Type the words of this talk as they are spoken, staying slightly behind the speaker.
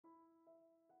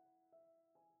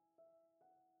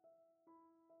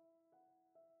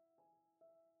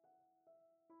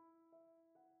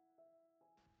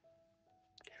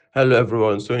Hello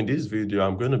everyone. So in this video,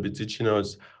 I'm going to be teaching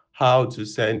us how to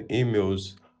send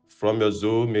emails from your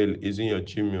Zoho mail using your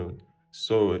Gmail.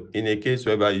 So in a case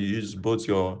whereby you use both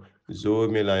your Zoho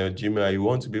mail and your Gmail, you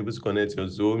want to be able to connect your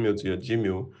Zoho mail to your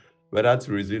Gmail, whether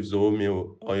to receive Zoho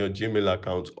mail on your Gmail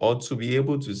account or to be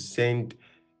able to send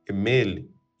a mail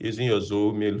using your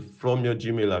Zoho mail from your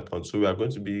Gmail account. So we are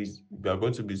going to be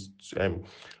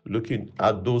looking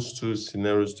at those two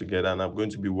scenarios together, and I'm going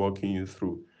to be walking you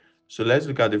through. So let's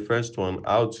look at the first one,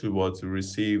 how to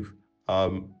receive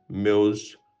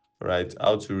mails, right?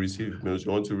 How to receive mails.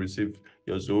 You want to receive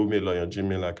your Zoho mail on your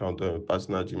Gmail account or your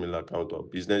personal Gmail account or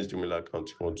business Gmail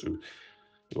account. You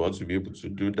want to be able to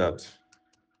do that.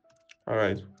 All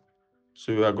right.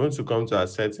 So we are going to come to our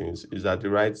settings. Is at the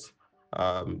right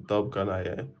top corner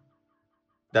here.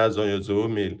 That's on your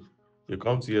Zoho mail. You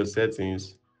come to your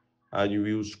settings and you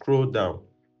will scroll down.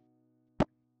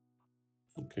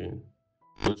 Okay.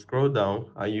 You scroll down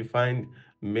and you find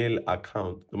mail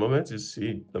account. The moment you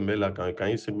see the mail account, can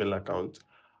you see mail account?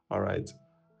 All right.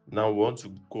 Now we want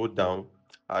to go down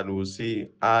and we'll see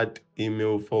add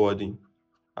email forwarding.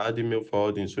 Add email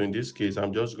forwarding. So in this case,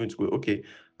 I'm just going to go, okay,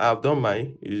 I've done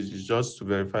mine. It's just to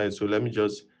verify it. So let me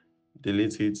just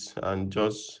delete it and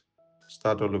just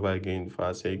start all over again for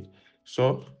our sake.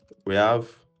 So we have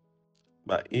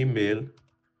my email.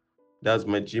 That's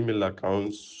my Gmail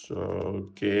account. So,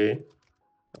 okay.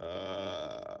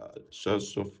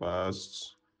 Just so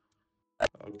fast.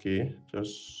 Okay,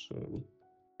 just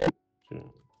okay.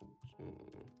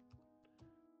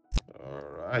 All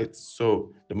right.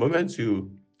 So the moment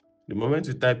you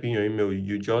type in your email,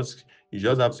 you just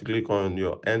have to click on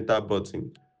your enter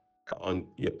button. On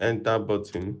your enter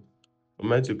button, the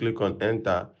moment you click on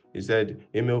enter, it said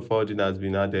email forwarding has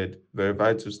been added.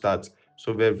 Verify to start.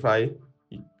 So verify.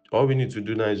 All we need to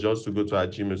do now is just to go to our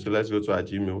Gmail. So let's go to our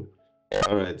Gmail.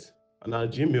 All right. On our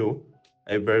Gmail,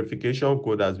 a verification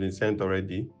code has been sent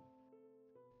already.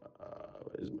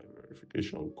 Where is my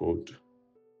verification code?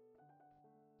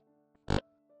 Hmm.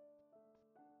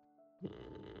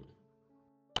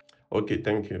 Okay,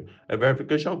 thank you. A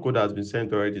verification code has been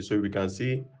sent already, so we can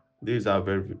see this is our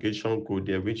verification code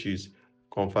there, which is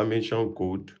confirmation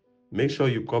code. Make sure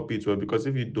you copy it well, because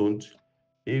if you don't,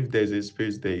 if there's a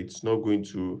space there, it's not going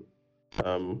to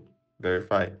um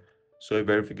verify. So a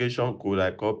verification code, I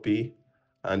copy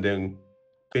and then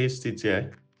paste it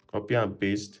here. Copy and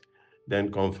paste,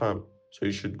 then confirm. So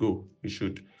it should go. It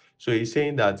should. So he's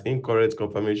saying that incorrect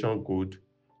confirmation code.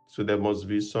 So there must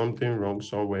be something wrong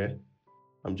somewhere.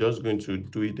 I'm just going to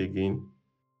do it again.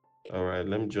 All right,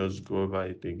 let me just go over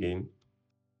it again.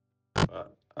 Uh,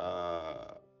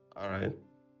 all right,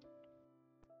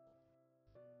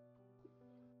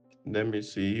 let me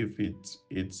see if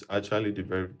it's actually the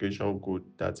verification code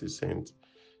that is sent,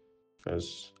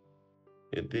 because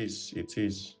it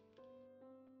is.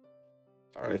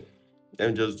 All right, let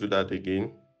me just do that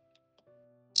again.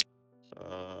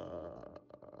 Uh,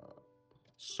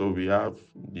 so we have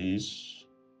this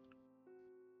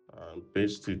and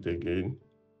paste it again.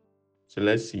 So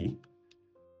let's see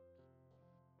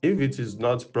if it is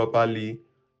not properly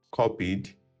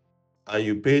copied and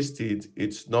you paste it,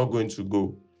 it's not going to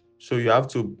go. So you have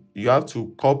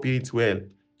to copy it well.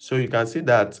 So you can see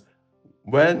that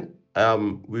when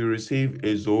we receive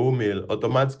a Zoho mail,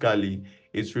 automatically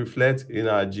it reflects in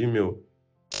our Gmail.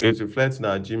 It reflects in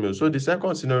our Gmail. So the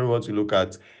second scenario we want to look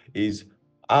at is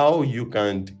how you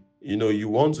can, you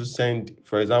want to send,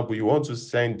 for example, you want to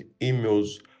send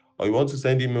emails, or you want to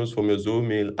send emails from your Zoho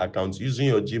mail account using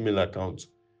your Gmail account.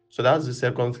 So that's the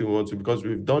second thing we want to, because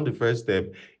we've done the first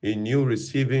step in you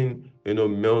receiving,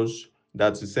 mails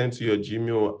that is sent to your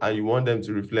Gmail, and you want them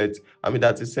to reflect,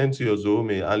 that is sent to your Zoho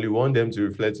mail and you want them to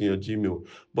reflect in your Gmail.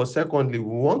 But secondly,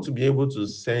 we want to be able to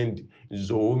send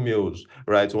Zoho mails,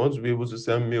 right? We want to be able to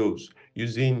send mails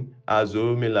using our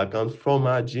Zoho mail account from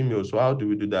our Gmail. So how do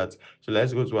we do that? So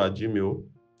let's go to our Gmail.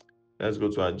 Let's go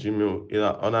to our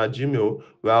Gmail. On our Gmail,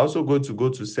 we're also going to go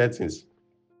to settings.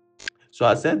 So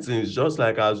our settings, just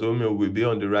like our Zoho mail, will be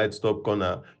on the right top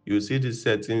corner. You'll see the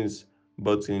settings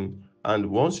button.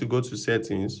 And once you go to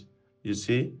settings, you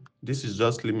see this is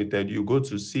just limited. You go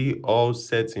to see all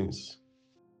settings.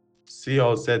 See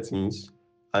all settings,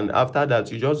 and after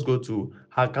that you just go to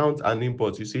account and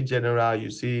import. You see general,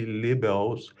 you see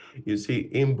labels, you see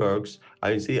inbox,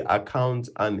 and you see account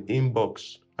and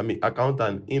inbox, account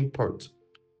and import.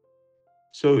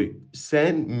 So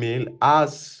send mail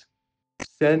as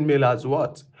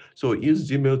what? So use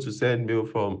Gmail to send mail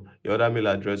from your other mail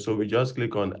address. So we just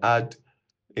click on add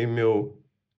email.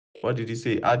 What did he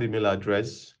say? Add email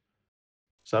address.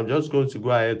 So I'm just going to go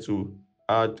ahead to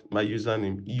add my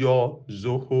username, your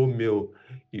Zoho mail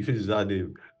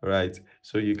username, right?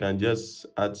 So you can just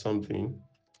add something.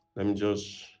 Let me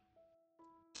just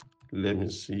let me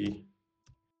see.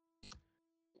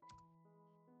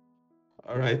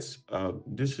 All right,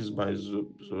 this is my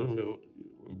Zoho mail.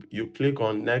 You click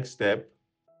on next step.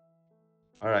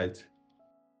 All right.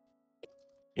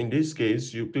 In this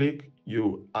case, you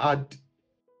add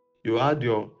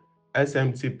your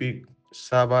SMTP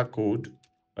server code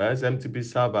or SMTP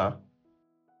server,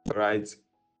 right?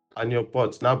 And your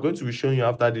port. Now I'm going to be showing you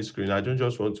after this screen. I don't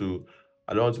want to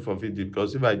forfeit it,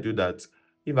 because if I do that,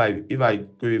 if I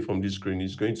go away from this screen,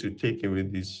 it's going to take away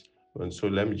this one. So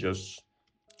let me just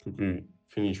quickly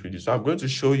finish with this. So I'm going to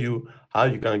show you how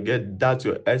you can get that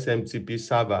your SMTP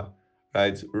server,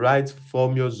 right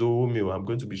from your Zoho mail. I'm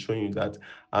going to be showing you that,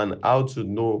 and how to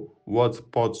know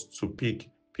what port to pick,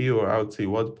 PORT,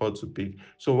 what port to pick.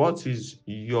 So what is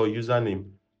your username?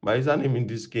 My username in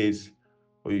this case,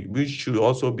 which should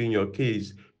also be in your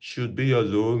case, should be your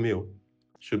Zoho mail.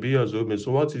 Should be your Zoho mail.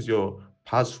 So what is your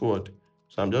password?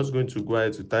 So I'm just going to go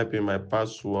ahead to type in my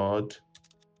password.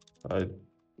 Uh,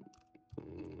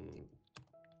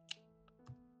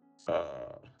 uh,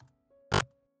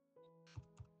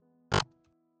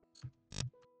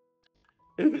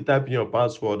 if you type in your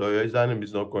password or your username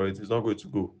is not correct, it's not going to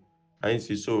go. And you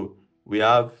see, so we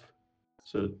have,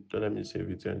 so let me save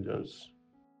it and just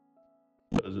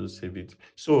save it.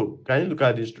 So can you look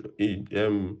at this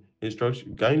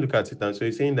instruction? Can you look at it? And so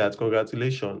it's saying that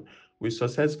congratulations, we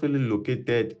successfully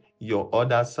located your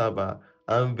other server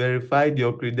and verified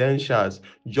your credentials.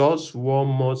 Just one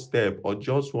more step, or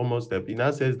just one more step. It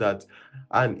now says that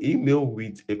an email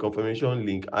with a confirmation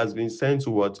link has been sent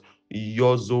to what?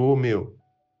 Your Zoho mail,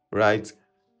 right?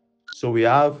 So we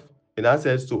have in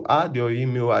access to add your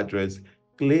email address,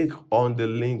 click on the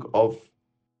link of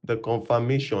the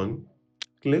confirmation,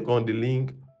 click on the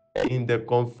link in the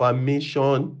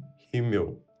confirmation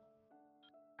email.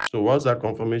 So what's that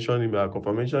confirmation email? Our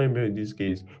confirmation email in this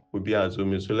case will be our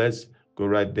Zoho. So let's go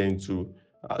right then to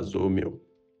our Zoho.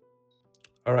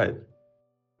 All right.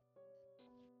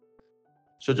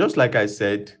 So just like I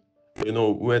said,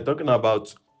 we're talking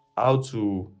about how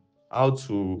to how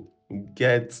to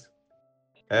get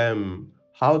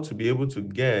how to be able to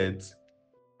get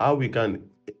how we can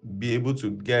be able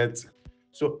to get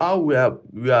so how we are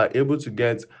able to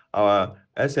get our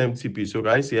SMTP. So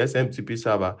can I say SMTP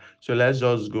server? So let's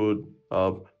just go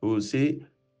we'll say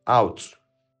out.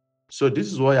 So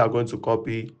this is what you are going to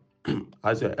copy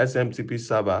as your SMTP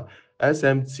server,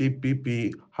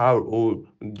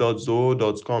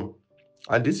 smtppro.zoho.com.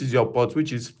 And this is your port,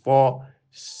 which is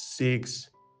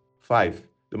 465.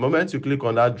 The moment you click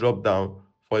on that drop down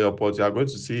for your port, you are going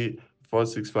to see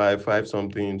 465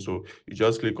 something. So you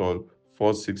just click on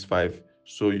 465.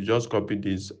 So you just copy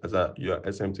this as your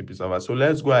SMTP server. So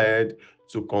let's go ahead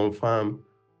to confirm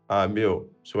our mail.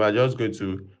 So we're just going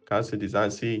to cancel this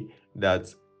and see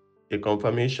that a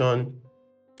confirmation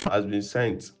has been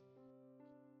sent.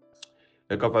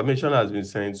 A confirmation has been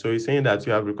sent. So it's saying that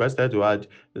you have requested to add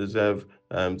reserve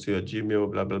to your Gmail,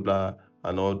 blah blah blah,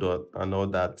 and all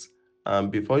that.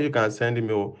 Before you can send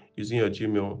email using your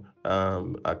Gmail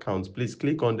account, please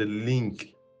click on the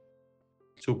link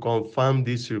to confirm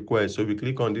this request. So we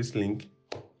click on this link,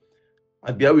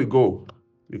 and there we go.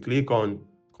 We click on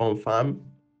confirm,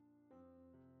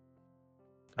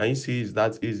 and you see it's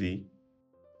that easy.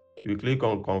 You click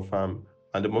on confirm,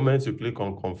 and the moment you click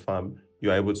on confirm, you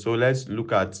are able to. So let's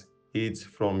look at it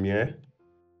from here.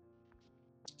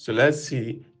 So let's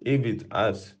see if it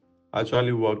has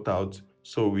actually worked out.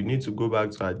 So we need to go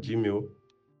back to our Gmail,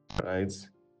 right?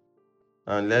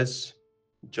 And let's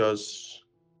just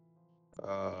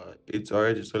it's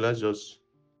already. So let's just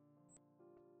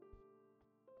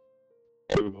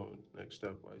go next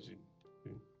step. Why is it?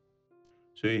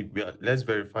 So let's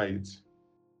verify it.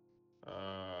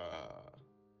 Uh,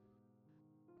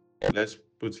 let's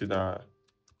put in our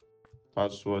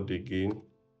password again.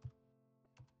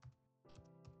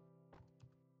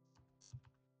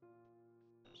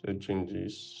 So change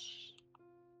this.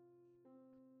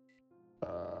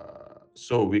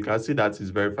 So we can see that it's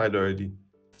verified already. You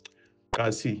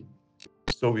can see.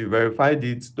 So we verified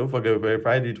it. Don't forget, we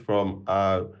verified it from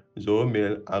our Zoho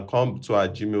mail and come to our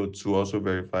Gmail to also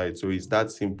verify it. So it's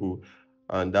that simple,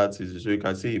 and that is so you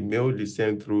can see mail is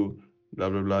sent through blah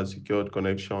blah blah secured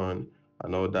connection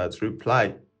and all that.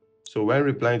 Reply. So when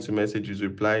replying to messages,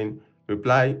 reply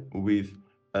with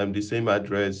the same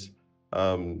address,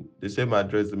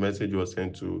 the message was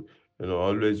sent to.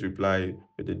 Always reply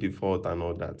with the default and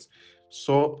all that.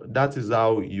 So that is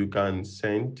how you can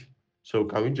send. So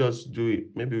can we just do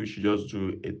it? Maybe we should just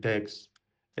do a text.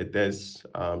 a test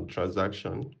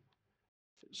transaction,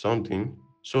 something.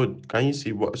 So can you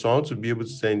see what? So I want to be able to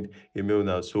send a mail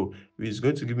now. So it's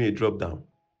going to give me a drop down.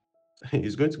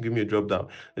 It's going to give me a drop down.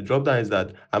 The drop down is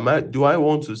that do I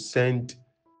want to send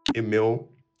a mail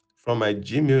from my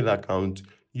Gmail account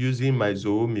using my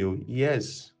Zoho mail?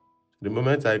 Yes. The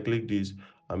moment I click this,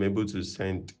 I'm able to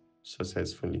send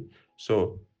successfully.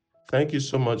 So thank you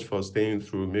so much for staying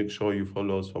through. Make sure you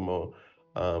follow us for more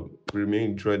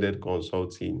remain dreaded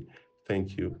consulting.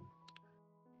 Thank you.